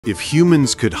If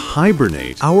humans could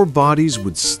hibernate, our bodies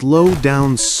would slow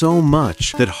down so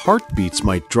much that heartbeats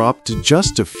might drop to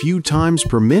just a few times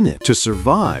per minute. To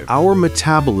survive, our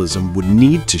metabolism would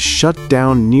need to shut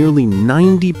down nearly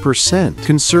 90%,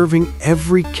 conserving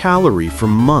every calorie for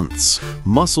months.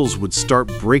 Muscles would start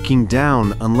breaking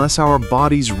down unless our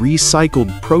bodies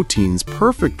recycled proteins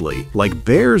perfectly, like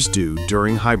bears do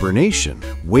during hibernation.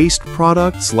 Waste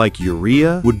products like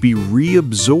urea would be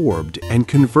reabsorbed and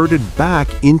converted back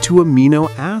into amino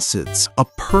acids, a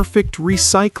perfect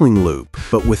recycling loop.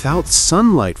 But without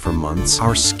sunlight for months,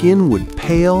 our skin would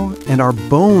pale and our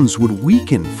bones would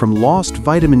weaken from lost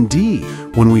vitamin D.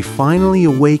 When we finally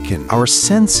awaken, our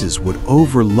senses would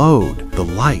overload. The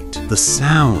light, the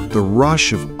sound, the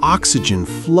rush of oxygen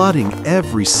flooding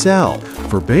every cell.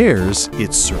 For bears,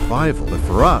 it's survival, but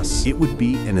for us, it would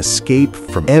be an escape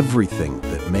from everything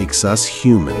that makes us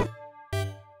human.